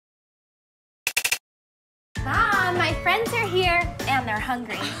friends are here, and they're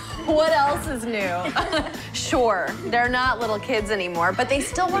hungry. What else is new? Sure, they're not little kids anymore, but they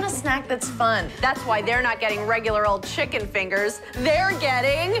still want a snack that's fun. That's why they're not getting regular old chicken fingers. They're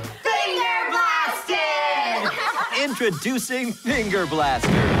getting... Finger Blasted! Introducing Finger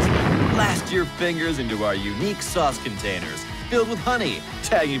Blasters. Blast your fingers into our unique sauce containers filled with honey,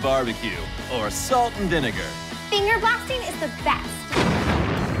 tangy barbecue, or salt and vinegar. Finger blasting is the best.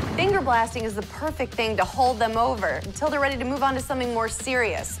 Finger blasting is the perfect thing to hold them over until they're ready to move on to something more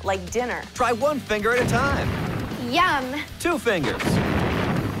serious, like dinner. Try one finger at a time. Yum. 2 fingers.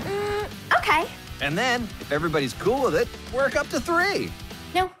 Okay. And then, if everybody's cool with it, work up to 3.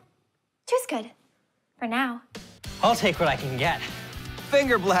 No, 2's good. For now. I'll take what I can get.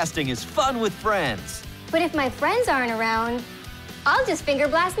 Finger blasting is fun with friends. But if my friends aren't around, I'll just finger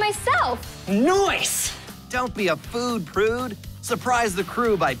blast myself. Nice! Don't be a food prude. Surprise the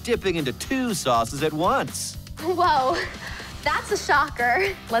crew by dipping into 2 sauces at once. Whoa, that's a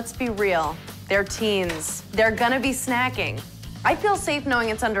shocker. Let's be real. They're teens. They're gonna be snacking. I feel safe knowing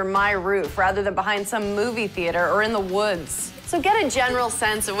it's under my roof rather than behind some movie theater or in the woods. So get a general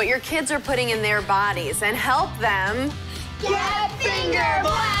sense of what your kids are putting in their bodies and help them Get Finger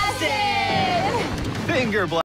Blasted! Finger blasting.